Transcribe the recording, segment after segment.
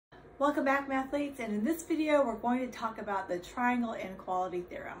Welcome back, mathletes, and in this video we're going to talk about the Triangle Inequality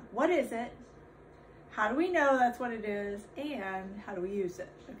Theorem. What is it? How do we know that's what it is? And how do we use it?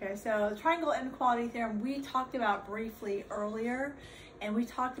 Okay, so the Triangle Inequality Theorem we talked about briefly earlier, and we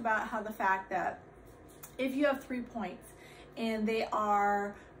talked about how the fact that if you have 3 points and they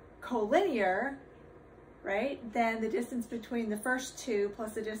are collinear, right, then the distance between the first two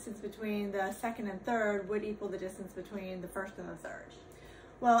plus the distance between the second and third would equal the distance between the first and the third.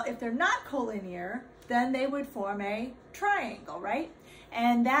 Well, if they're not collinear, then they would form a triangle, right?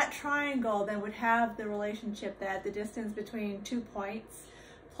 And that triangle then would have the relationship that the distance between 2 points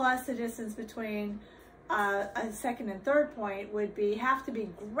plus the distance between a second and third point would have to be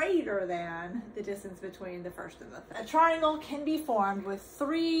greater than the distance between the first and the third. A triangle can be formed with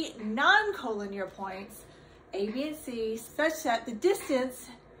 3 non-collinear points, A, B, and C, such that the distance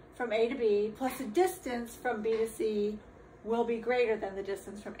from A to B plus the distance from B to C will be greater than the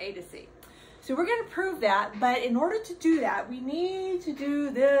distance from A to C. So we're going to prove that, but in order to do that, we need to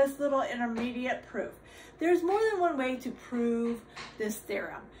do this little intermediate proof. There's more than one way to prove this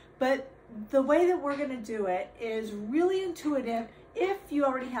theorem, but the way that we're going to do it is really intuitive if you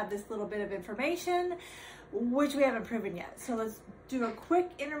already have this little bit of information, which we haven't proven yet. So let's do a quick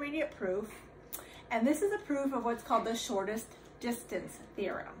intermediate proof, and this is a proof of what's called the shortest distance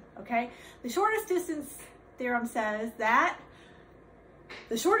theorem, okay? The shortest distance theorem says that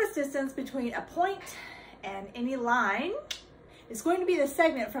the shortest distance between a point and any line is going to be the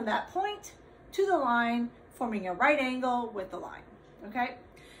segment from that point to the line, forming a right angle with the line, okay?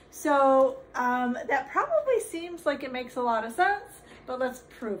 So that probably seems like it makes a lot of sense, but let's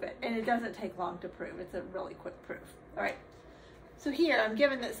prove it. And it doesn't take long to prove. It's a really quick proof. All right. So here I'm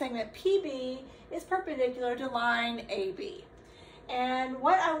given that segment PB is perpendicular to line AB. And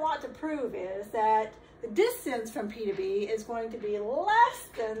what I want to prove is that the distance from P to B is going to be less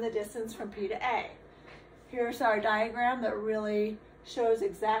than the distance from P to A. Here's our diagram that really shows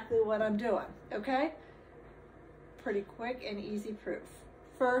exactly what I'm doing, okay? Pretty quick and easy proof.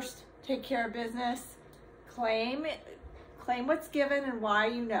 First, take care of business, claim what's given and why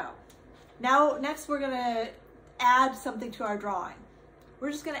you know. Now, next we're gonna add something to our drawing.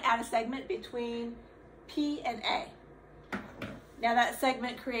 We're just gonna add a segment between P and A. Now that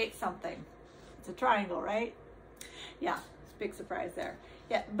segment creates something. It's a triangle, right? Yeah, it's a big surprise there.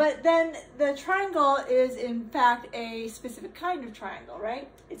 Yeah, but then the triangle is in fact a specific kind of triangle, right?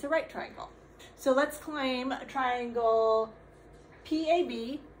 It's a right triangle. So let's claim a triangle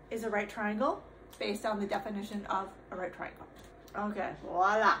PAB is a right triangle based on the definition of a right triangle. Okay,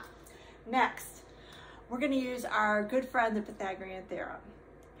 voila. Next, we're going to use our good friend, the Pythagorean theorem.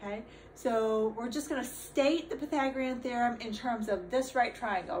 Okay, so we're just going to state the Pythagorean theorem in terms of this right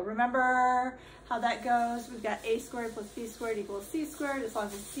triangle. Remember how that goes? We've got a squared plus b squared equals c squared, as long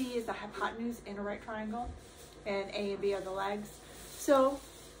as c is the hypotenuse in a right triangle and a and b are the legs. So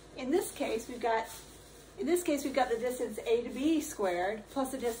in this case we've got the distance a to b squared plus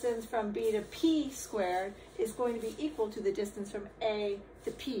the distance from b to p squared is going to be equal to the distance from a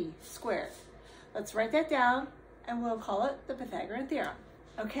to p squared. Let's write that down and we'll call it the Pythagorean theorem.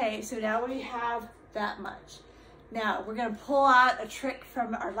 Okay, so now we have that much. Now we're going to pull out a trick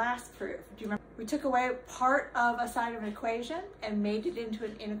from our last proof. Do you remember? We took away part of a side of an equation and made it into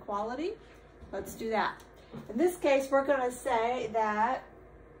an inequality. Let's do that. In this case, we're going to say that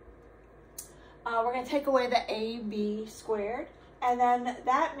we're going to take away the AB squared, and then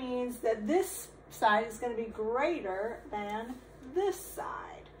that means that this side is going to be greater than this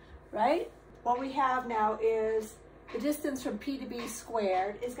side, right? What we have now is the distance from P to B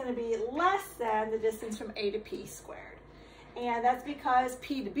squared is going to be less than the distance from A to P squared. And that's because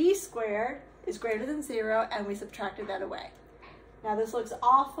P to B squared is greater than 0, and we subtracted that away. Now this looks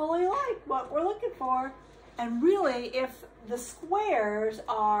awfully like what we're looking for. And really, if the squares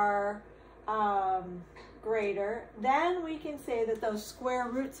are greater, then we can say that those square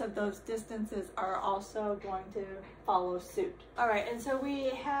roots of those distances are also going to follow suit. All right, and so we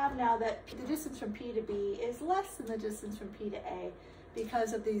have now that the distance from P to B is less than the distance from P to A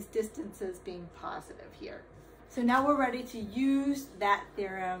because of these distances being positive here. So now we're ready to use that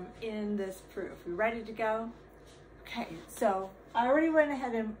theorem in this proof. We ready to go? Okay, so I already went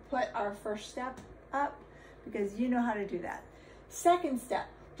ahead and put our first step up because you know how to do that. Second step,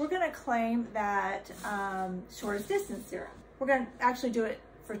 we're going to claim that shortest distance theorem. We're going to actually do it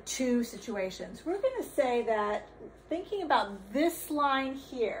for 2 situations. We're going to say that, thinking about this line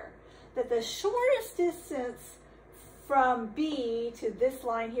here, that the shortest distance from B to this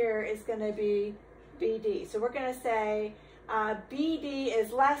line here is going to be BD. So we're going to say BD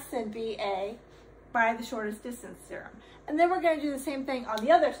is less than BA by the shortest distance theorem. And then we're going to do the same thing on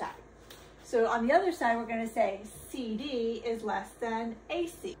the other side. So on the other side, we're going to say CD is less than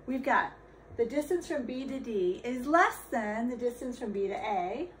AC. We've got the distance from B to D is less than the distance from B to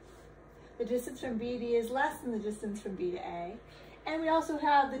A. The distance from BD is less than the distance from B to A. And we also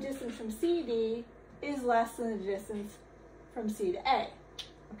have the distance from CD is less than the distance from C to A.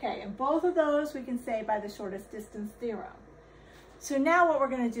 Okay, and both of those we can say by the shortest distance theorem. So now what we're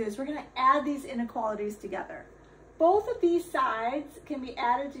going to do is we're going to add these inequalities together. Both of these sides can be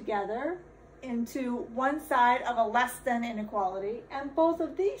added together into one side of a less than inequality, and both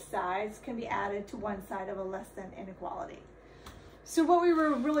of these sides can be added to one side of a less than inequality. So what we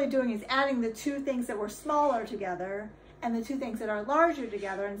were really doing is adding the two things that were smaller together and the two things that are larger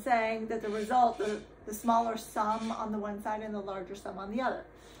together and saying that the result, the smaller sum on the one side and the larger sum on the other.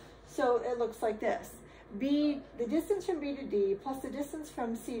 So it looks like this. The distance from B to D plus the distance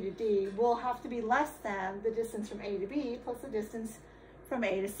from C to D will have to be less than the distance from A to B plus the distance from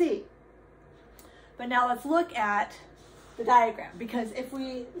A to C. But now let's look at the diagram, because if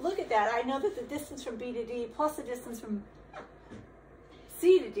we look at that, I know that the distance from B to D plus the distance from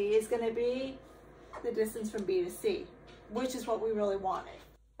C to D is going to be the distance from B to C, which is what we really wanted.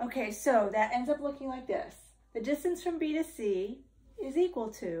 Okay, so that ends up looking like this. The distance from B to C is equal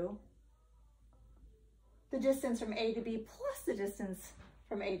to the distance from A to B plus the distance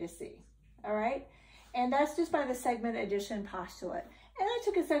from A to C, all right? And that's just by the segment addition postulate. And I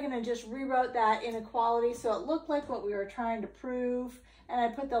took a second and just rewrote that inequality so it looked like what we were trying to prove, and I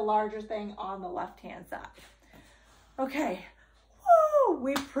put the larger thing on the left-hand side. Okay, woo,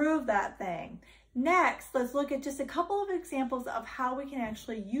 we proved that thing. Next, let's look at just a couple of examples of how we can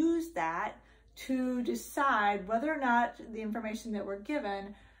actually use that to decide whether or not the information that we're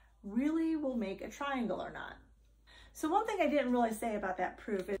given really will make a triangle or not. So one thing I didn't really say about that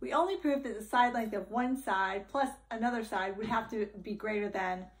proof is we only proved that the side length of one side plus another side would have to be greater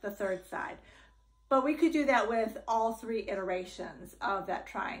than the third side. But we could do that with all three iterations of that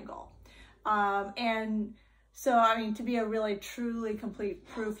triangle. And so, I mean, to be a really truly complete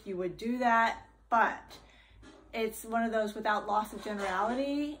proof, you would do that, but it's one of those without loss of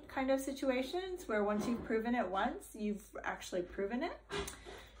generality kind of situations where once you've proven it once, you've actually proven it.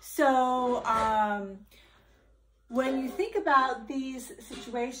 So when you think about these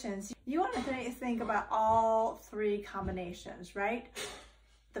situations, you want to think about all three combinations, right?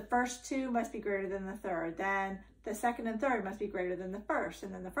 The first two must be greater than the third, then the second and third must be greater than the first,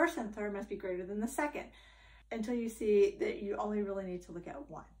 and then the first and third must be greater than the second, until you see that you only really need to look at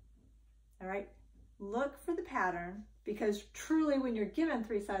one, all right? Look for the pattern, because truly when you're given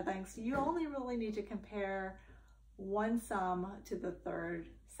three side lengths, you only really need to compare one sum to the third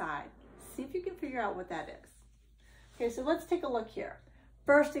side. See if you can figure out what that is. Okay, so let's take a look here.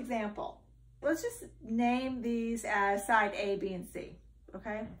 First example, let's just name these as side A, B, and C,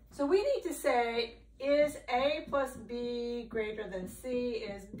 okay? So we need to say, is A plus B greater than C?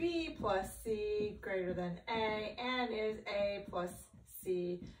 Is B plus C greater than A? And is A plus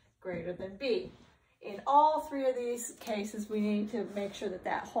C greater than B? In all three of these cases, we need to make sure that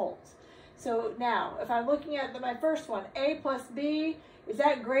that holds. So now, if I'm looking at my first one, A plus B, is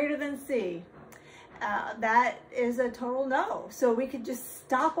that greater than C? That is a total no. So we could just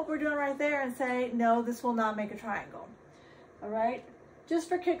stop what we're doing right there and say, no, this will not make a triangle. All right? Just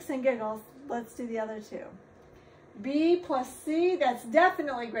for kicks and giggles, let's do the other two. B plus C, that's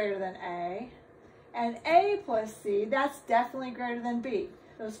definitely greater than A. And A plus C, that's definitely greater than B.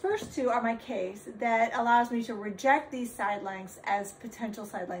 Those first two are my case that allows me to reject these side lengths as potential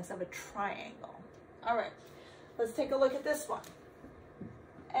side lengths of a triangle. All right, let's take a look at this one.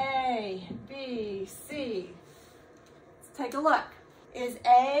 A, B, C. Let's take a look. Is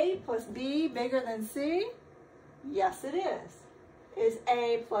A plus B bigger than C? Yes, it is. Is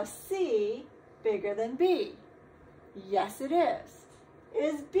A plus C bigger than B? Yes, it is.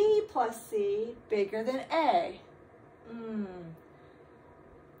 Is B plus C bigger than A?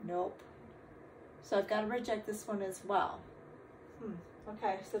 Nope. So I've got to reject this one as well.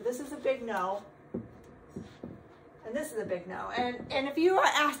 Okay, so this is a big no. And this is a big no. And if you are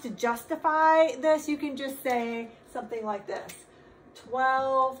asked to justify this, you can just say something like this.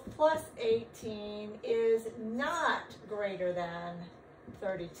 12 plus 18 is not greater than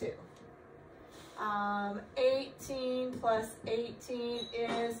 32. 18 plus 18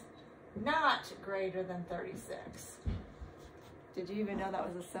 is not greater than 36. Did you even know that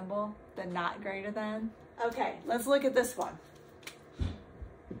was a symbol? The not greater than? Okay, let's look at this one.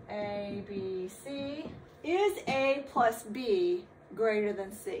 A, B, C. Is A plus B greater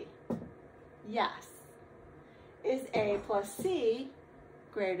than C? Yes. Is A plus C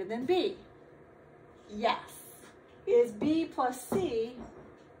greater than B? Yes. Is B plus C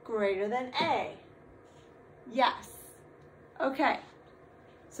greater than A? Yes. Okay,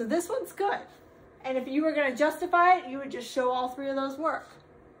 so this one's good. And if you were going to justify it, you would just show all three of those work.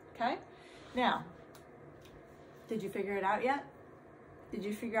 Okay? Now, did you figure it out yet? Did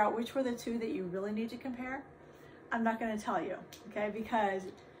you figure out which were the two that you really need to compare? I'm not going to tell you, okay, because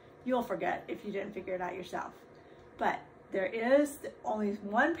you'll forget if you didn't figure it out yourself. But there is only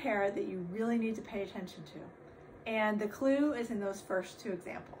one pair that you really need to pay attention to. And the clue is in those first two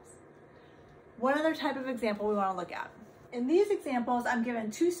examples. One other type of example we want to look at. In these examples, I'm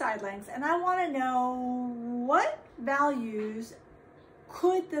given two side lengths, and I want to know what values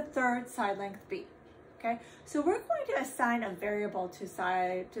could the third side length be. Okay, so we're going to assign a variable to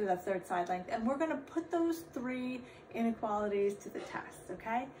the third side length, and we're going to put those three inequalities to the test.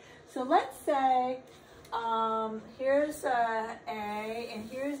 Okay, so let's say here's A and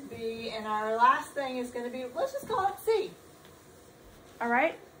here's B, and our last thing is going to be, let's just call it C. All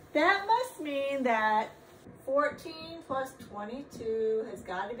right, that must mean that 14 plus 22 has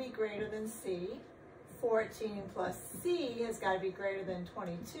got to be greater than C. 14 plus C has got to be greater than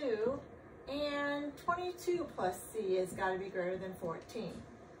 22. And 22 plus C has got to be greater than 14.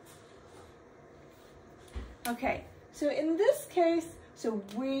 Okay, so in this case, so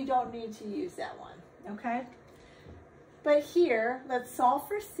we don't need to use that one, okay? But here, let's solve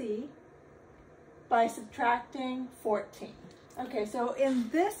for C by subtracting 14. Okay, so in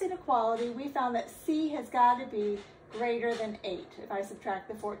this inequality, we found that C has got to be greater than 8 if I subtract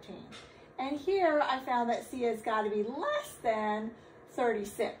the 14. And here I found that C has got to be less than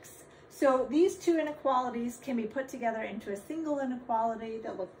 36. So these two inequalities can be put together into a single inequality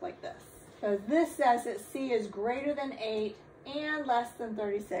that looks like this. So this says that C is greater than 8 and less than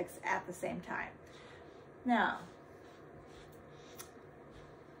 36 at the same time. Now,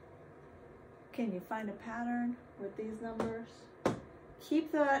 can you find a pattern with these numbers?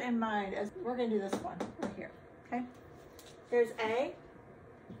 Keep that in mind as we're going to do this one right here, okay? Here's A,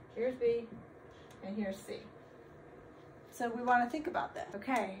 here's B, and here's C. So we want to think about that.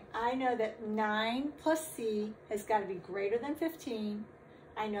 Okay, I know that 9 plus C has got to be greater than 15.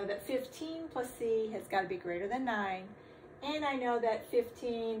 I know that 15 plus C has got to be greater than 9. And I know that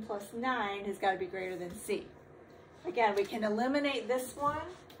 15 plus 9 has got to be greater than C. Again, we can eliminate this one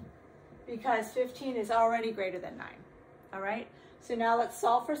because 15 is already greater than 9. All right, so now let's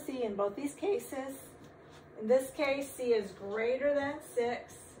solve for C in both these cases. In this case, C is greater than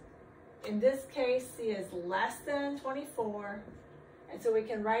 6. In this case, C is less than 24, and so we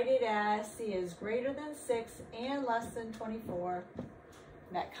can write it as C is greater than 6 and less than 24,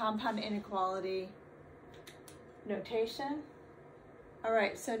 that compound inequality notation. All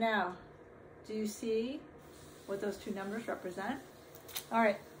right, so now, do you see what those two numbers represent? All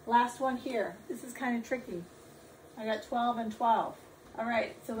right, last one here. This is kind of tricky. I got 12 and 12. All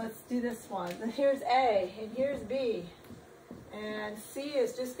right, so let's do this one. Here's A, and here's B. And C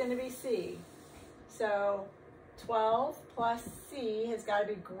is just going to be C. So 12 plus C has got to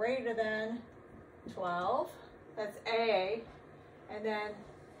be greater than 12. That's A. And then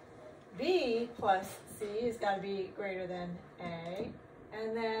B plus C has got to be greater than A.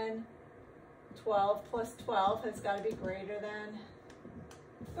 And then 12 plus 12 has got to be greater than...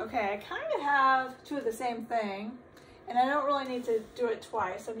 Okay, I kind of have two of the same thing. And I don't really need to do it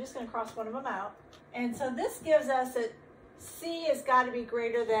twice. So I'm just going to cross one of them out. And so this gives us that C has got to be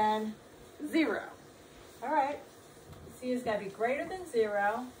greater than 0. All right, C has got to be greater than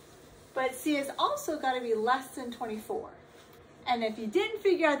 0, but C has also got to be less than 24. And if you didn't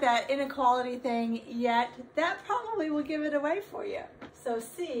figure out that inequality thing yet, that probably will give it away for you. So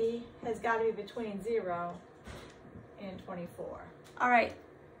C has got to be between 0 and 24. All right.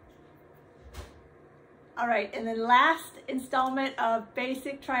 All right, in the last installment of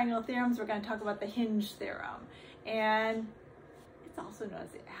basic triangle theorems, we're going to talk about the hinge theorem. And it's also known as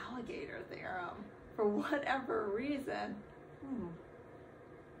the alligator theorem for whatever reason.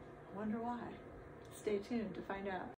 I wonder why. Stay tuned to find out.